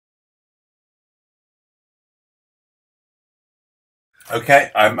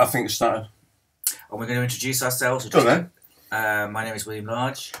Okay, I think it's started. And we're going to introduce ourselves. Go on then. My name is William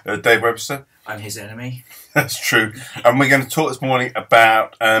Large. Dave Webster. I'm his enemy. That's true. And we're going to talk this morning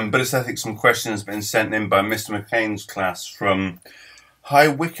about Buddhist ethics. Some questions been sent in by Mr. McCain's class from High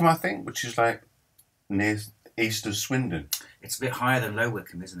Wycombe, I think, which is like near east of Swindon. It's a bit higher than Low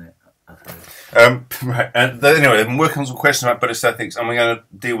Wycombe, isn't it? I've heard. Right. Anyway, I've been working on some questions about Buddhist ethics, and we're going to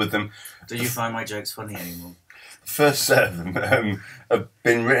deal with them. Do you find my jokes funny anymore? The first set of them have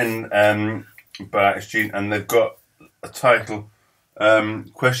been written by a student, and they've got a title,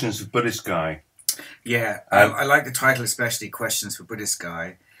 Questions for Buddhist Guy. Yeah, I like the title especially, Questions for Buddhist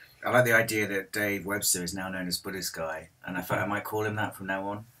Guy. I like the idea that Dave Webster is now known as Buddhist Guy, and I might call him that from now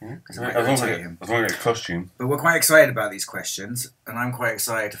on. As long as I get a costume. But we're quite excited about these questions, and I'm quite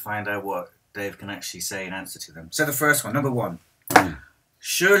excited to find out what Dave can actually say in answer to them. So the first one, number one.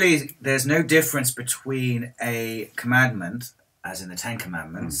 Surely there's no difference between a commandment, as in the Ten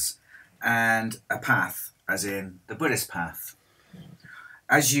Commandments, and a path, as in the Buddhist path,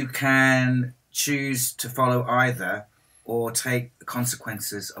 as you can choose to follow either or take the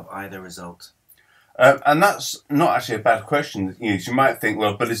consequences of either result. And that's not actually a bad question. You might think,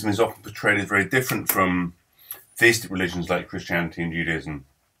 well, Buddhism is often portrayed as very different from theistic religions like Christianity and Judaism.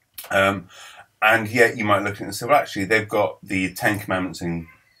 And yet you might look at it and say, well, actually, they've got the Ten Commandments in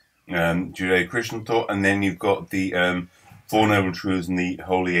Judeo-Christian thought, and then you've got the Four Noble Truths and the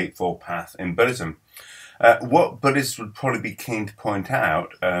Holy Eightfold Path in Buddhism. What Buddhists would probably be keen to point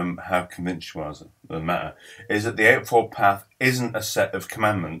out, how convinced you are of the matter, is that the Eightfold Path isn't a set of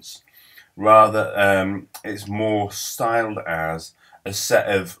commandments. Rather, it's more styled as a set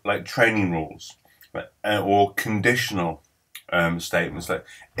of like training rules or conditional statements. Like,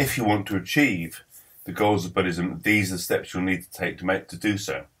 if you want to achieve the goals of Buddhism, these are the steps you'll need to take to do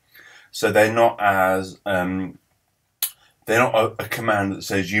so. So they're not as they're not a command that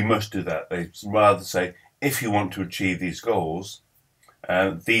says you must do that. They rather say, if you want to achieve these goals,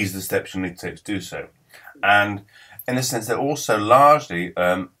 these are the steps you need to take to do so. And in a sense, they're also largely,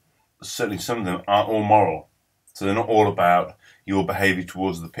 certainly some of them, are all moral. So they're not all about your behaviour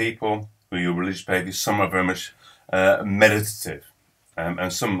towards the people or your religious behaviour. Some are very much meditative,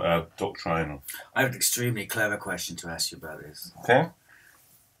 and some are doctrinal. I have an extremely clever question to ask you about this. Okay.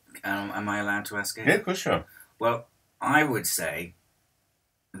 Am I allowed to ask it? Yeah, of course, sure. Well, I would say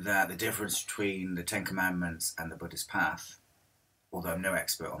that the difference between the Ten Commandments and the Buddhist path, although I'm no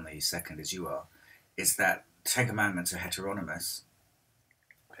expert on the second as you are, is that Ten Commandments are heteronymous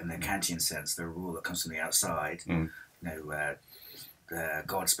in the Kantian sense. They're a rule that comes from the outside.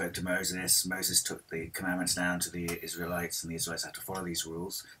 God spoke to Moses. Moses took the commandments down to the Israelites, and the Israelites had to follow these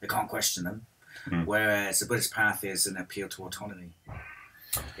rules. They can't question them. Whereas the Buddhist path is an appeal to autonomy.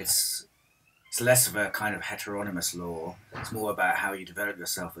 It's less of a kind of heteronymous law. It's more about how you develop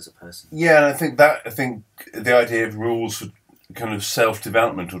yourself as a person. Yeah, and I think the idea of rules for kind of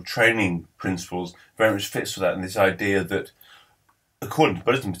self-development or training principles very much fits with that. And this idea that, according to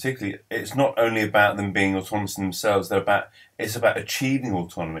Buddhism particularly, it's not only about them being autonomous in themselves. It's about achieving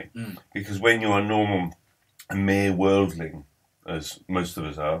autonomy. Because when you're a mere worldling, as most of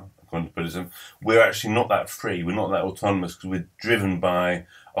us are, according to Buddhism, we're actually not that free. We're not that autonomous because we're driven by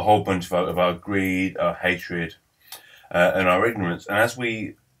a whole bunch of our greed, our hatred, and our ignorance. And as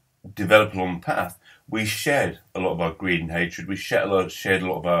we develop along the path, we shed a lot of our greed and hatred. We shed a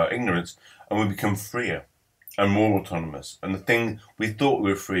lot of our ignorance, and we become freer and more autonomous. And the thing we thought we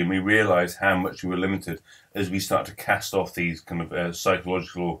were free, and we realise how much we were limited as we start to cast off these kind of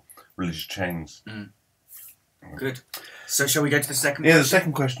psychological religious chains. Good. So shall we go to the second question? Yeah, the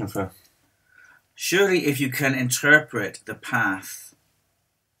second question for... Surely if you can interpret the path...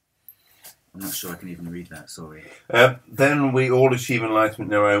 I'm not sure I can even read that, sorry. Then we all achieve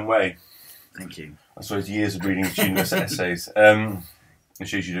enlightenment in our own way. Thank you. I suppose years of reading students' essays. It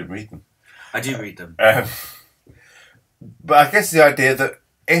shows you don't read them. I do read them. But I guess the idea that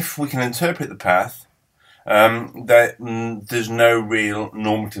if we can interpret the path, that there's no real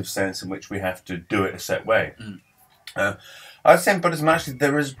normative sense in which we have to do it a set way. I'd say in Buddhism, actually,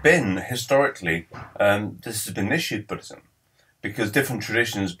 there has been, historically, this has been an issue with Buddhism, because different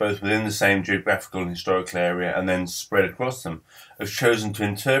traditions, both within the same geographical and historical area and then spread across them, have chosen to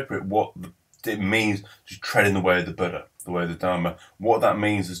interpret what it means to tread in the way of the Buddha, the way of the Dharma. What that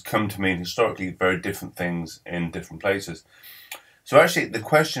means has come to mean historically very different things in different places. So actually the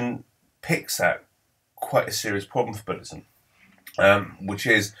question picks at quite a serious problem for Buddhism, which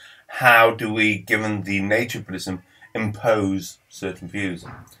is how do we, given the nature of Buddhism, impose certain views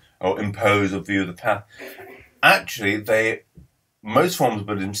or impose a view of the path? Actually, most forms of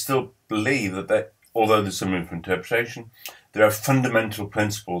Buddhism still believe that although there's some room for interpretation, there are fundamental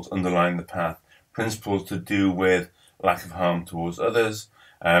principles underlying the path, principles to do with lack of harm towards others,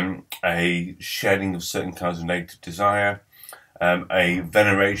 a shedding of certain kinds of negative desire, a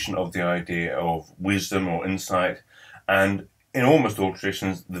veneration of the idea of wisdom or insight, and in almost all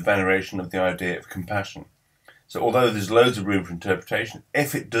traditions, the veneration of the idea of compassion. So although there's loads of room for interpretation,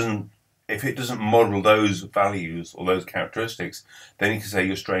 if it doesn't model those values or those characteristics, then you can say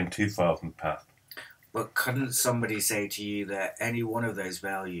you're straying too far from the path. But couldn't somebody say to you that any one of those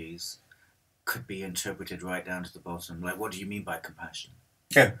values could be interpreted right down to the bottom? Like, what do you mean by compassion?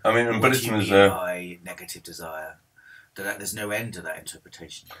 Yeah, I mean, and Buddhism is by negative desire. That there's no end to that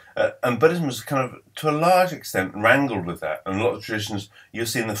interpretation. And Buddhism is kind of, to a large extent, wrangled with that. And a lot of traditions, you'll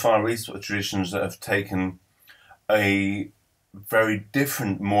see in the Far East, traditions that have taken a very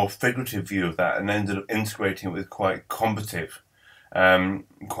different, more figurative view of that and ended up integrating it with quite combative,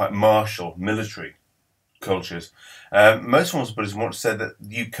 quite martial, military cultures. Most forms of Buddhism want to say that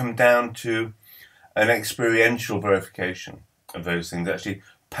you come down to an experiential verification of those things. Actually,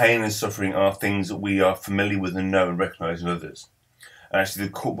 pain and suffering are things that we are familiar with and know and recognise in others. And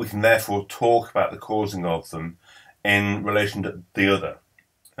actually, we can therefore talk about the causing of them in relation to the other.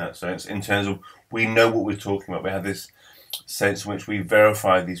 So it's in terms of, we know what we're talking about. We have this sense in which we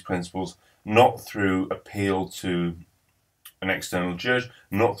verify these principles not through appeal to an external judge,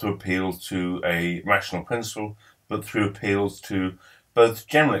 not through appeal to a rational principle, but through appeals to both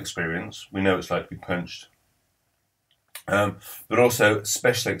general experience, we know it's like to be punched, but also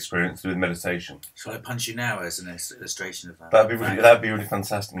special experience with meditation. Shall I punch you now as an illustration of that? That'd be really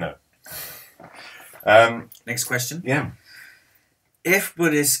fantastic. No. Next question. Yeah. If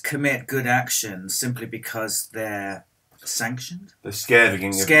Buddhists commit good actions simply because they're sanctioned, they're scared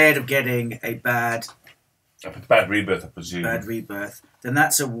of getting a bad rebirth, I presume. Bad rebirth, then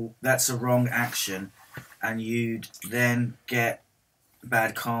that's a wrong action, and you'd then get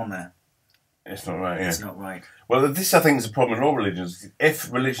bad karma. It's not right. Yeah. It's not right. Well, this I think is a problem in all religions.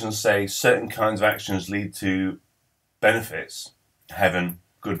 If religions say certain kinds of actions lead to benefits, heaven,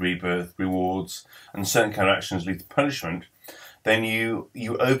 good rebirth, rewards, and certain kind of actions lead to punishment, then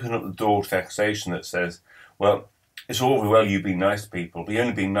you open up the door to the accusation that says, well, it's all very well you being nice to people, but you're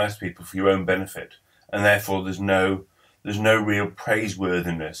only being nice to people for your own benefit, and therefore there's no real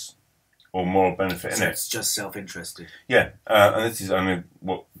praiseworthiness or moral benefit in it. It's just self-interested. Yeah, and this is, I mean,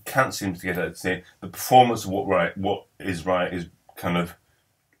 what Kant seems to get at, say, the performance of what is right is kind of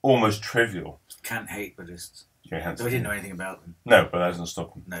almost trivial. Kant hate Buddhists. Yeah, so we didn't know anything about them. No, but that doesn't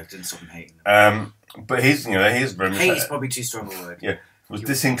stop him. No, it didn't stop him hating them. But he's very much... Hate is probably too strong a word. Yeah, was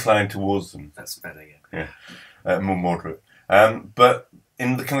disinclined towards them. That's better, yeah. Yeah, more moderate. But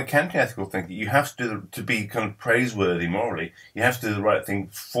in the kind of Kantian ethical thinking, you have to be kind of praiseworthy morally. You have to do the right thing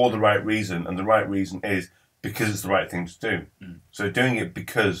for the right reason, and the right reason is because it's the right thing to do. So doing it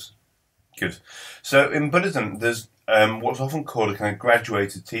because gives. So in Buddhism, there's what's often called a kind of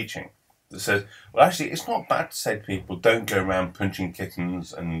graduated teaching that says, well, actually, it's not bad to say to people, don't go around punching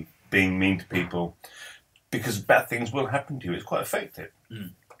kittens and being mean to people, because bad things will happen to you. It's quite effective.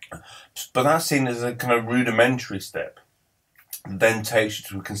 But that's seen as a kind of rudimentary step, then takes you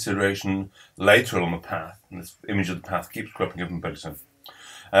to a consideration later on the path, and this image of the path keeps cropping up in Buddhism,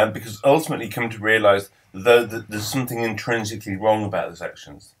 because ultimately you come to realise that there's something intrinsically wrong about those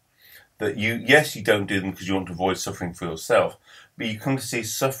actions. That you don't do them because you want to avoid suffering for yourself, but you come to see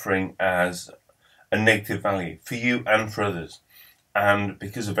suffering as a negative value for you and for others. And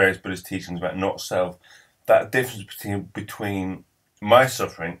because of various Buddhist teachings about not self, that difference between my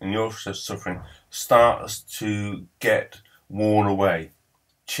suffering and your suffering starts to get worn away,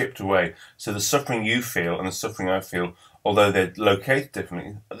 chipped away. So the suffering you feel and the suffering I feel, although they're located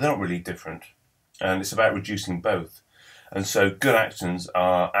differently, they're not really different. And it's about reducing both. And so good actions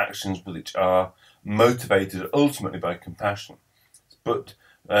are actions which are motivated ultimately by compassion. But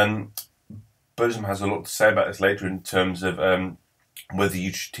Buddhism has a lot to say about this later in terms of whether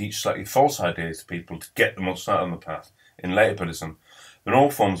you should teach slightly false ideas to people to get them on the path in later Buddhism. But in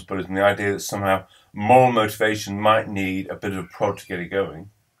all forms of Buddhism, the idea that somehow moral motivation might need a bit of a prod to get it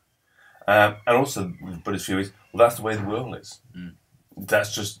going. And also the Buddhist view is, well, that's the way the world is.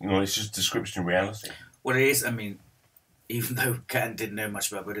 That's just, it's just description of reality. Well, it is, I mean, even though Kant didn't know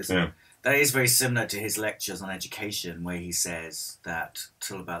much about Buddhism, that is very similar to his lectures on education, where he says that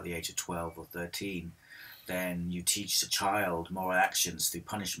till about the age of 12 or 13, then you teach a child moral actions through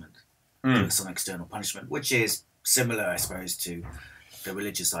punishment, some external punishment, which is similar, I suppose, to the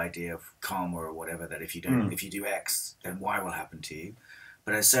religious idea of karma or whatever, that if you do X, then Y will happen to you.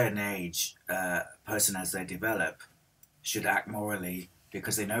 But at a certain age, a person as they develop should act morally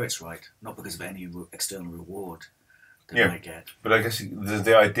because they know it's right, not because of any external reward. that I get. But I guess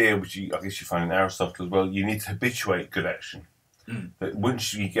the idea, which I guess you find in Aristotle as well, you need to habituate good action. That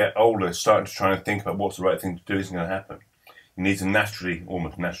once you get older, starting to try and think about what's the right thing to do isn't going to happen. You need to naturally,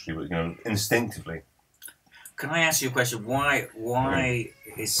 almost naturally, but instinctively. Can I ask you a question? Why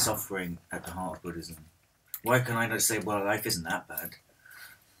is suffering at the heart of Buddhism? Why can I not say, well, life isn't that bad?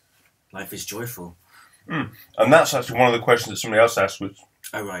 Life is joyful. And that's actually one of the questions that somebody else asked, which...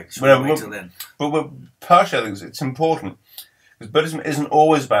 Oh, right. Should we wait till then? But partially, I think it's important. Because Buddhism isn't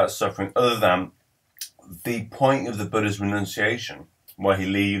always about suffering, other than the point of the Buddha's renunciation, why he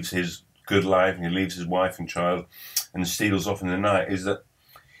leaves his good life and he leaves his wife and child and steals off in the night, is that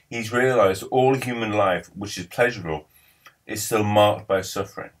he's realised that all human life, which is pleasurable, is still marked by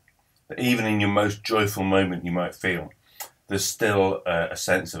suffering. That even in your most joyful moment you might feel, there's still a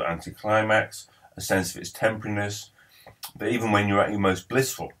sense of anticlimax, a sense of its temporariness, that even when you're at your most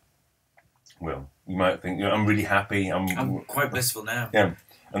blissful, well, you might think, I'm really happy. I'm quite blissful now. Yeah,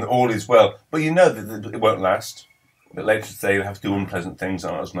 and all is well. But you know that it won't last. But later today you'll have to do unpleasant things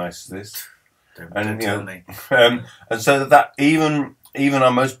that aren't as nice as this. Don't tell me. And so that even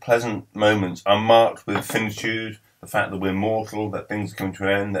our most pleasant moments are marked with finitude, the fact that we're mortal, that things come to an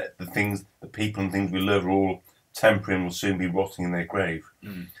end, that the people and things we love are all temporary and will soon be rotting in their grave.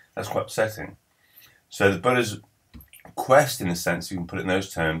 That's quite upsetting. So the Buddha's quest, in a sense, if you can put it in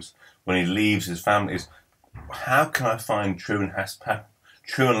those terms, when he leaves his family, is how can I find true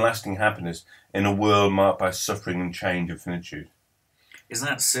and lasting happiness in a world marked by suffering and change and finitude? Isn't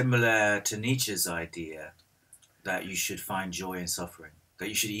that similar to Nietzsche's idea that you should find joy in suffering? That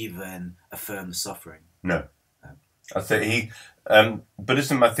you should even affirm the suffering? No. I think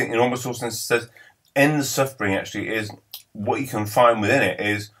Buddhism, I think, in almost all senses, says in the suffering actually is what you can find within it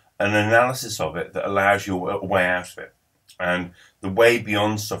is an analysis of it that allows you a way out of it. And the way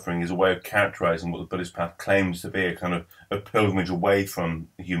beyond suffering is a way of characterising what the Buddhist path claims to be a kind of a pilgrimage away from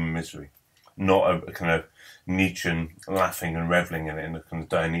human misery, not a kind of Nietzschean laughing and revelling in it in a kind of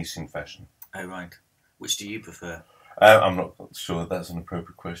Dionysian fashion. Oh, right. Which do you prefer? I'm not sure that's an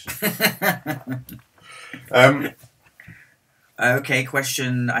appropriate question. Okay,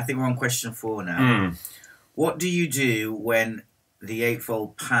 question. I think we're on question 4 now. What do you do when the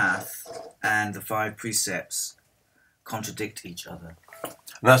Eightfold Path and the 5 precepts contradict each other? And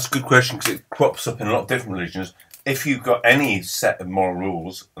that's a good question because it crops up in a lot of different religions. If you've got any set of moral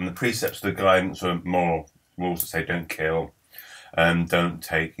rules, and the precepts are the guidance or moral rules that say don't kill, don't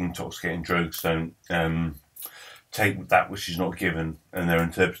take intoxicating drugs, don't take that which is not given, and they're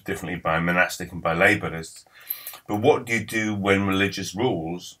interpreted differently by monastic and by lay Buddhists. But what do you do when religious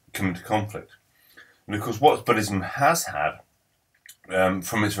rules come into conflict? Because what Buddhism has had,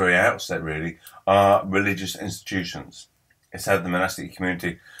 from its very outset really, are religious institutions. It's had the monastic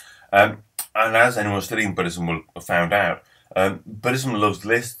community. And as anyone studying Buddhism will have found out, Buddhism loves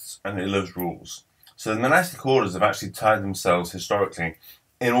lists and it loves rules. So the monastic orders have actually tied themselves historically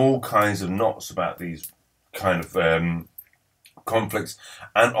in all kinds of knots about these kind of conflicts.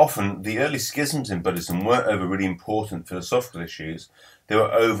 And often the early schisms in Buddhism weren't over really important philosophical issues. They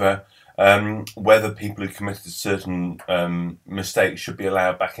were over whether people who committed certain mistakes should be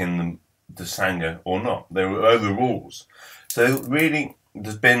allowed back in the Sangha or not. They were over rules. So really,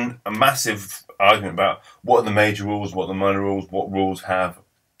 there's been a massive argument about what are the major rules, what are the minor rules, what rules have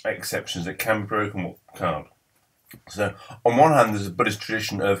exceptions that can be broken, what can't. So on one hand, there's a Buddhist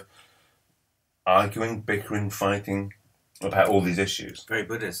tradition of arguing, bickering, fighting about all these issues. Very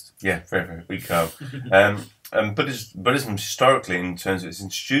Buddhist. Yeah, very, very weak carve. And Buddhism historically, in terms of its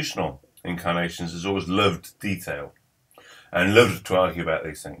institutional incarnations, has always loved detail and loved to argue about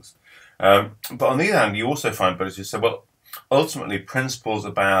these things. But on the other hand, you also find Buddhists who say, well, ultimately principles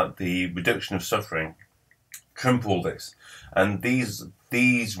about the reduction of suffering trump all this. And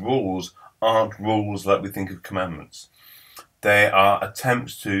these rules aren't rules like we think of commandments. They are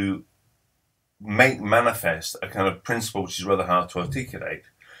attempts to make manifest a kind of principle which is rather hard to articulate.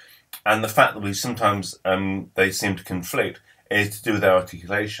 And the fact that we sometimes they seem to conflict is to do with our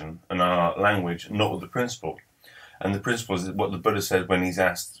articulation and our language, not with the principle. And the principle is what the Buddha said when he's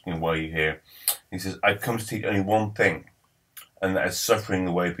asked, why are you here? He says, I've come to teach only one thing, and that is suffering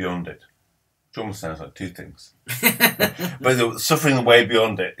the way beyond it. Which almost sounds like two things. But suffering the way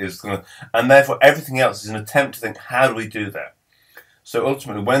beyond it is going to... And therefore everything else is an attempt to think, how do we do that? So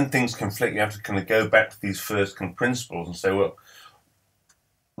ultimately, when things conflict, you have to kind of go back to these first kind of principles and say, well,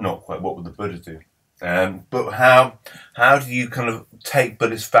 not quite what would the Buddha do? But how do you kind of take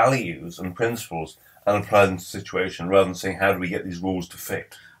Buddhist values and principles and apply them to the situation, rather than saying, how do we get these rules to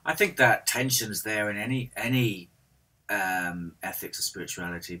fit? I think that tension's there in any ethics or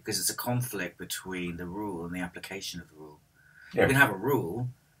spirituality, because it's a conflict between the rule and the application of the rule. Yeah. You can have a rule,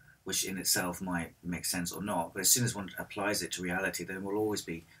 which in itself might make sense or not, but as soon as one applies it to reality, there will always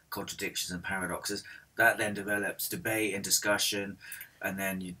be contradictions and paradoxes. That then develops debate and discussion, and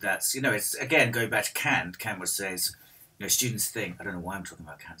then that's, it's, again, going back to Kant. Kant would say, students think, I don't know why I'm talking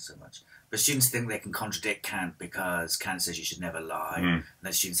about Kant so much, but students think they can contradict Kant because Kant says you should never lie. And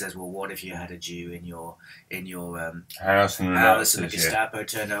then student says, well, what if you had a Jew in your house and the Gestapo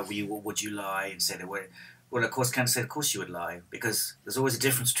turned up, would you lie and say they were? Well, of course, Kant said, of course you would lie, because there's always a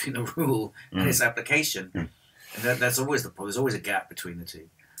difference between the rule and its application. And that's always the problem. There's always a gap between the two.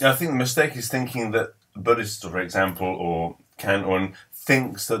 Yeah, I think the mistake is thinking that Buddhists, for example, or Kant, or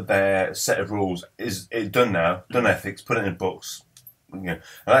thinks that their set of rules is done now, done ethics, put it in books. And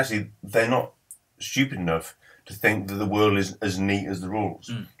actually, they're not stupid enough to think that the world is as neat as the rules.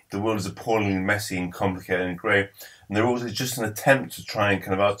 The world is appallingly messy and complicated and grey. And the rules is just an attempt to try and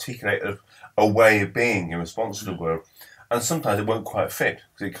kind of articulate a way of being in response to the world. And sometimes it won't quite fit,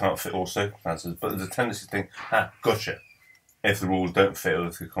 because it can't fit all circumstances. But there's a tendency to think, gotcha, if the rules don't fit or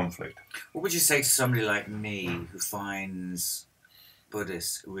there's a conflict. What would you say to somebody like me who finds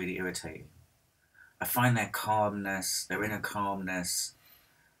Buddhists really irritating? I find their calmness, their inner calmness,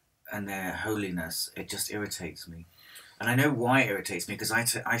 and their holiness, it just irritates me. And I know why it irritates me, because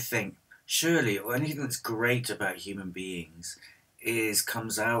I think, surely, or anything that's great about human beings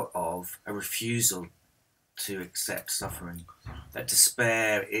comes out of a refusal to accept suffering. That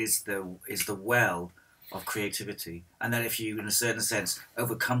despair is the well of creativity, and that if you, in a certain sense,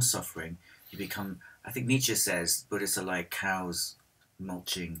 overcome suffering, you become. I think Nietzsche says Buddhists are like cows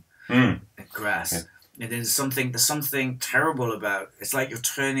mulching grass, and there's something terrible about. It's like you're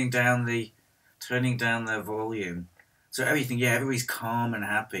turning down the volume, so everybody's calm and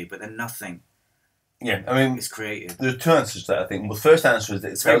happy, but then nothing. Yeah, I mean, it's created. There are two answers to that, I think. Well, the first answer is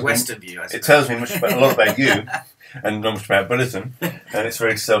that it's very Western view. It tells me a lot about you, and not much about Buddhism, and it's a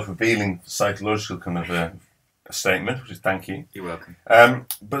very self-revealing psychological kind of a statement, which is thank you. You're welcome.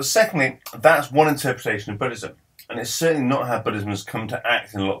 But secondly, that's one interpretation of Buddhism, and it's certainly not how Buddhism has come to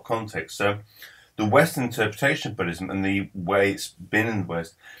act in a lot of contexts. So, the Western interpretation of Buddhism and the way it's been in the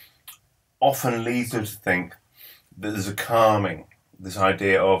West often leads us to think that there's a calming, this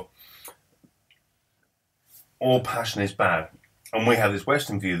idea of all passion is bad, and we have this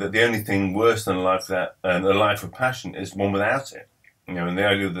Western view that the only thing worse than a life of passion is one without it. And the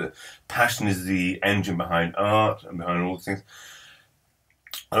idea that passion is the engine behind art and behind all these things.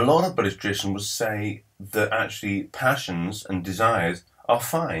 A lot of Buddhist tradition would say that actually passions and desires are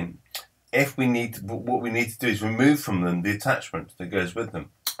fine if what we need to do is remove from them the attachment that goes with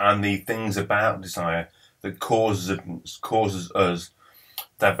them and the things about desire that causes us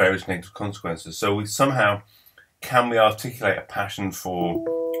to have various negative consequences. So we somehow. Can we articulate a passion for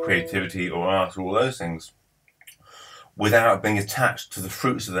creativity or art or all those things without being attached to the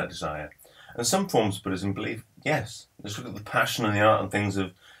fruits of that desire? And some forms of Buddhism believe, yes. Let's look at the passion and the art and things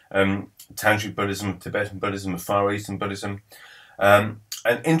of Tantric Buddhism, Tibetan Buddhism, Far Eastern Buddhism. And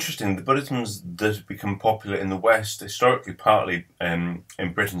interesting, the Buddhisms that have become popular in the West, historically, partly in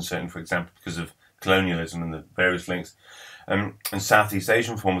Britain, certainly, for example, because of colonialism and the various links, and Southeast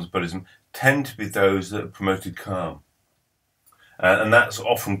Asian forms of Buddhism, tend to be those that have promoted calm. And that's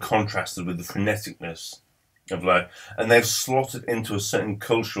often contrasted with the freneticness of life. And they've slotted into a certain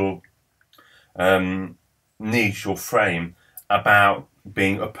cultural niche or frame about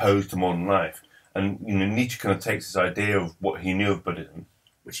being opposed to modern life. And Nietzsche kind of takes this idea of what he knew of Buddhism.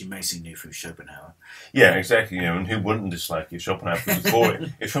 Which he basically knew from Schopenhauer. Yeah, exactly. And who wouldn't dislike it if Schopenhauer was for it?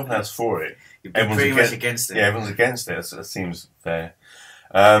 If Schopenhauer's for it, everyone's pretty much against it. Yeah, everyone's against it. That seems fair.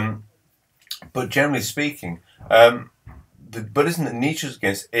 But generally speaking, the Buddhism that Nietzsche's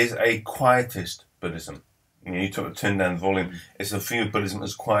against is a quietist Buddhism. You talk about turn down the volume. It's a view of Buddhism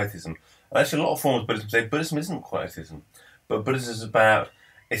as quietism. And actually, a lot of forms of Buddhism say Buddhism isn't quietism, but Buddhism is about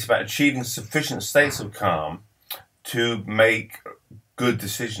achieving sufficient states of calm to make good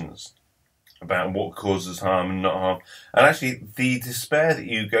decisions about what causes harm and not harm. And actually, the despair that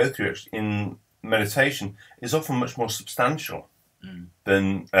you go through in meditation is often much more substantial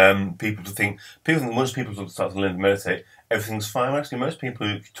than people think. People think once people start to learn to meditate, everything's fine. Actually, most people,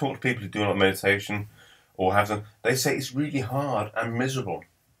 if you talk to people who do a lot of meditation or have them, they say it's really hard and miserable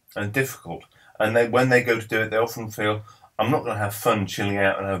and difficult. And when they go to do it, they often feel, I'm not going to have fun chilling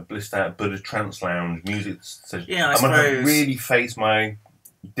out and have blissed out Buddha trance lounge music session. Yeah, I'm going to really face my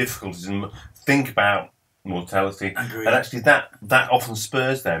difficulties and think about mortality. Agreed. And actually, that often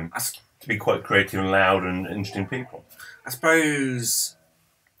spurs them to be quite creative and loud and interesting people. I suppose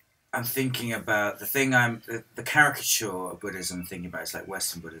I'm thinking about the caricature of Buddhism. I'm thinking about is like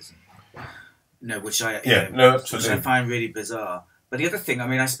Western Buddhism. No, which I Yeah, no, which absolutely. I find really bizarre. But the other thing, I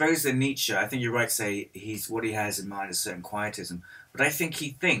mean, I suppose that Nietzsche, I think you're right to say what he has in mind is certain quietism. But I think he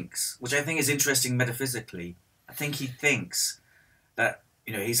thinks, which I think is interesting metaphysically. I think he thinks that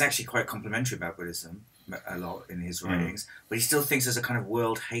he's actually quite complimentary about Buddhism a lot in his writings, but he still thinks there's a kind of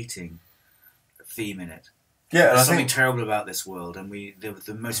world-hating theme in it. Yeah, there's something terrible about this world, and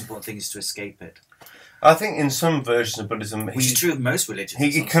the most important thing is to escape it. I think in some versions of Buddhism, which is true of most religions.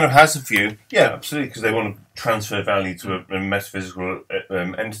 He kind of has a view, yeah, absolutely, because they want to transfer value to a metaphysical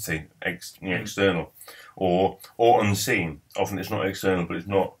entity, external or unseen. Often it's not external, but it's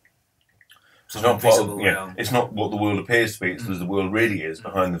not visible. It's not what the world appears to be. It's as the world really is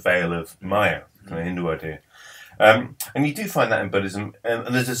behind the veil of Maya, kind of Hindu idea. And you do find that in Buddhism,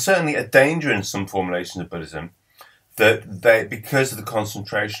 and there's certainly a danger in some formulations of Buddhism that because of the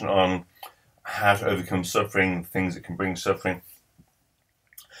concentration on how to overcome suffering, things that can bring suffering,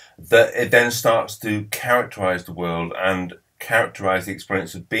 that it then starts to characterize the world and characterize the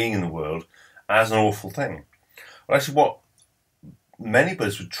experience of being in the world as an awful thing. Well, actually, what many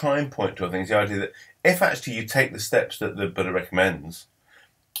Buddhists would try and point to, I think, is the idea that if actually you take the steps that the Buddha recommends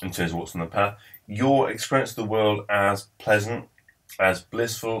in terms of what's on the path, your experience of the world as pleasant, as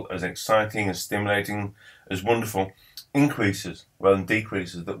blissful, as exciting, as stimulating, as wonderful, increases rather than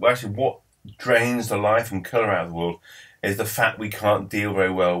decreases. That actually what drains the life and colour out of the world is the fact we can't deal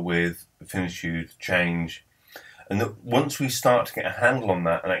very well with finitude, change, and that once we start to get a handle on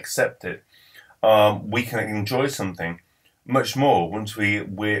that and accept it, we can enjoy something much more once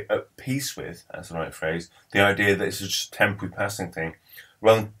we're at peace with, that's the right phrase, the idea that it's just a temporary passing thing,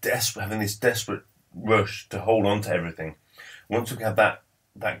 rather than having this desperate rush to hold on to everything. Once we have that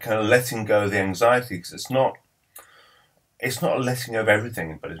kind of letting go of the anxiety, because it's not a letting go of everything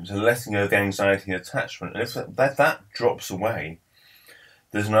in Buddhism, it's a letting go of the anxiety and attachment. And if that drops away,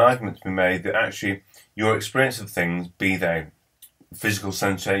 there's an argument to be made that actually your experience of things, be they physical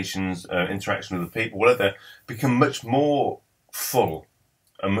sensations, interaction with the people, whatever, become much more full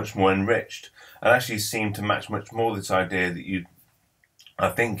and much more enriched, and actually seem to match much more this idea that you, I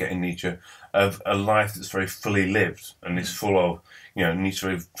think, get in Nietzsche, of a life that's very fully lived and is full of, Nietzsche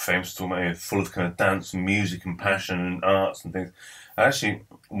very famous talking about, full of kind of dance and music and passion and arts and things. And actually,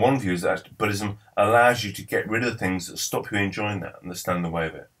 one view is that Buddhism allows you to get rid of the things that stop you enjoying that and that stand in the way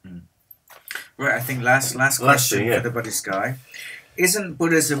of it. Right, I think last question for the Buddhist guy. Isn't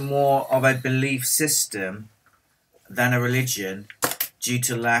Buddhism more of a belief system than a religion due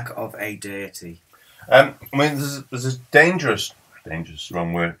to lack of a deity? I mean, there's a dangerous,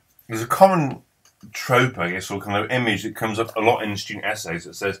 wrong word. There's a common trope, I guess, or kind of image that comes up a lot in student essays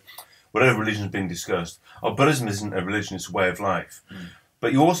that says, whatever religion has been discussed, Buddhism isn't a religion, it's a way of life.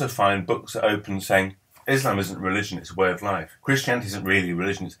 But you also find books that open saying, Islam isn't a religion, it's a way of life. Christianity isn't really a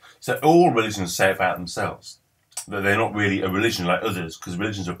religion. So all religions say about themselves that they're not really a religion like others, because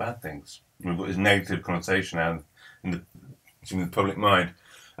religions are bad things. We've got this negative connotation now in the public mind.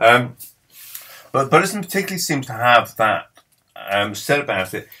 But Buddhism particularly seems to have that said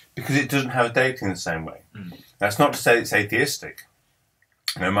about it because it doesn't have a deity in the same way. That's not to say it's atheistic.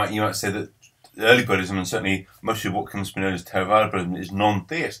 You might say that early Buddhism, and certainly much of what comes to be known as Theravada Buddhism, is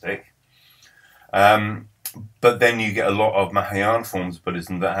non-theistic. But then you get a lot of Mahayana forms of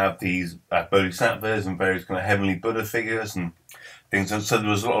Buddhism that have these bodhisattvas and various kind of heavenly Buddha figures and things. And so there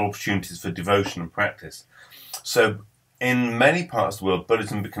was a lot of opportunities for devotion and practice. So in many parts of the world,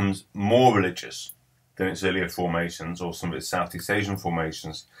 Buddhism becomes more religious than its earlier formations or some of its Southeast Asian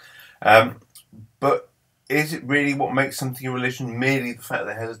formations. But is it really what makes something a religion merely the fact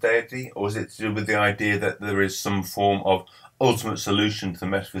that it has a deity, or is it to do with the idea that there is some form of ultimate solution to the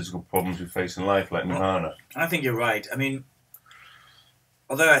metaphysical problems we face in life, like nirvana? I think you're right. I mean,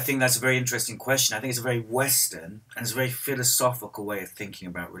 although I think that's a very interesting question, I think it's a very Western and it's a very philosophical way of thinking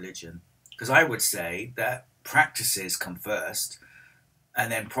about religion. Because I would say that practices come first, and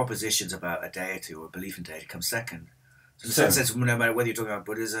then propositions about a deity or a belief in deity come second. So in a certain sense, no matter whether you're talking about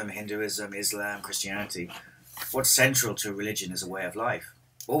Buddhism, Hinduism, Islam, Christianity, what's central to religion is a way of life.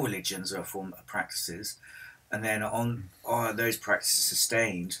 All religions are a form of practices, and then are those practices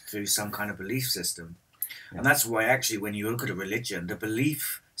sustained through some kind of belief system. Yeah. And that's why actually when you look at a religion, the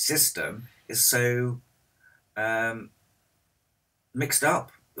belief system is so mixed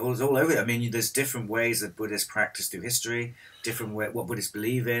up. It's all over. I mean, there's different ways that Buddhists practice through history, what Buddhists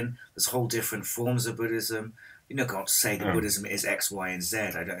believe in. There's whole different forms of Buddhism. You can't say that Buddhism is X, Y, and Z.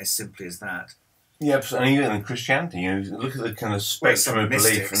 I don't as simply as that. Yeah, and even in Christianity, look at the kind of spectrum of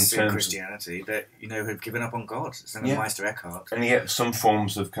belief in terms Christianity that have given up on God. Meister Eckhart, and yet some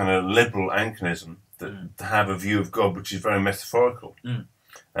forms of kind of liberal Anglicanism that have a view of God which is very metaphorical,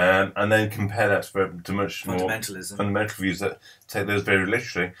 and then compare that to much more fundamental views that take those very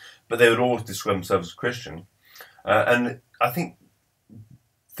literally, but they would always describe themselves as Christian, and I think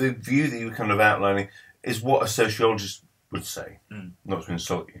the view that you were kind of outlining is what a sociologist would say, not to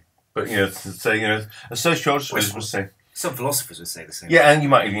insult you. But, to say, a sociologist would say... Some philosophers would say the same. Yeah, and you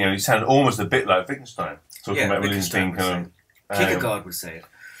might, you sound almost a bit like Wittgenstein, talking about religions being kind of... Kierkegaard would say it.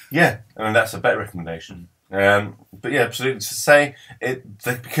 Yeah, I mean, that's a better recommendation. But yeah, absolutely. To say,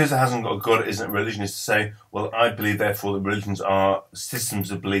 because it hasn't got a God, it isn't a religion, is to say, well, I believe, therefore, that religions are systems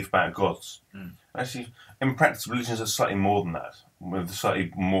of belief about gods. Actually, in practice, religions are slightly more than that. They're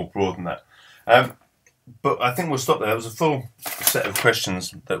slightly more broad than that. But I think we'll stop there. That was a full set of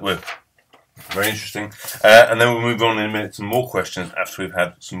questions that were very interesting. And then we'll move on in a minute to more questions after we've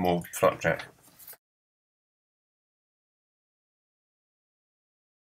had some more flapjack.